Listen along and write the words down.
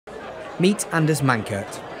Meet Anders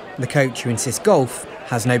Mankert, the coach who insists golf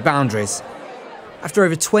has no boundaries. After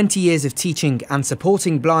over 20 years of teaching and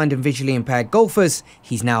supporting blind and visually impaired golfers,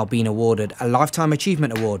 he's now been awarded a Lifetime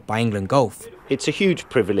Achievement Award by England Golf. It's a huge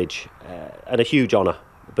privilege and a huge honour,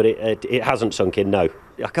 but it hasn't sunk in, no.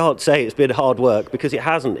 I can't say it's been hard work because it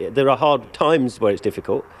hasn't. There are hard times where it's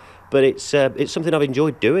difficult, but it's something I've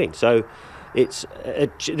enjoyed doing, so it's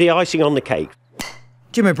the icing on the cake.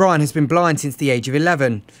 Jim O'Brien has been blind since the age of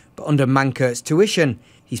 11, but under Mankert's tuition,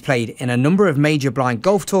 he's played in a number of major blind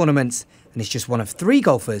golf tournaments and is just one of 3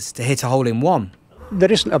 golfers to hit a hole-in-one.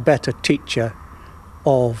 There isn't a better teacher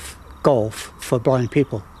of golf for blind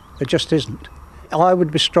people. There just isn't. I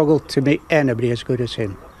would struggle to make anybody as good as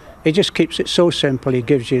him. He just keeps it so simple. He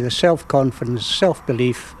gives you the self-confidence,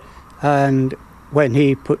 self-belief, and when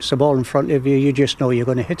he puts the ball in front of you, you just know you're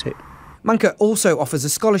going to hit it. Mankert also offers a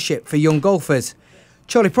scholarship for young golfers.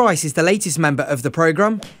 Charlie Price is the latest member of the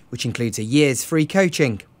programme, which includes a year's free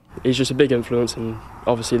coaching. He's just a big influence on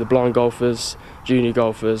obviously the blind golfers, junior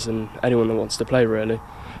golfers and anyone that wants to play really.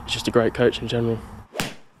 He's just a great coach in general.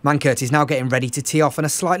 Mankert is now getting ready to tee off on a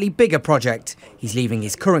slightly bigger project. He's leaving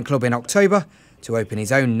his current club in October to open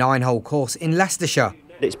his own 9-hole course in Leicestershire.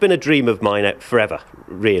 It's been a dream of mine forever,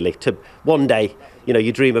 really, to one day,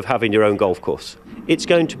 you dream of having your own golf course. It's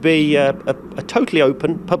going to be a totally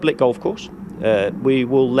open public golf course. We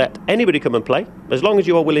will let anybody come and play. As long as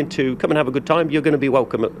you are willing to come and have a good time, you're going to be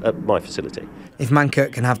welcome at my facility. If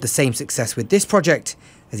Mankert can have the same success with this project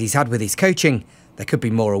as he's had with his coaching, there could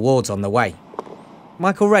be more awards on the way.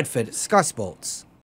 Michael Redford, Sky Sports.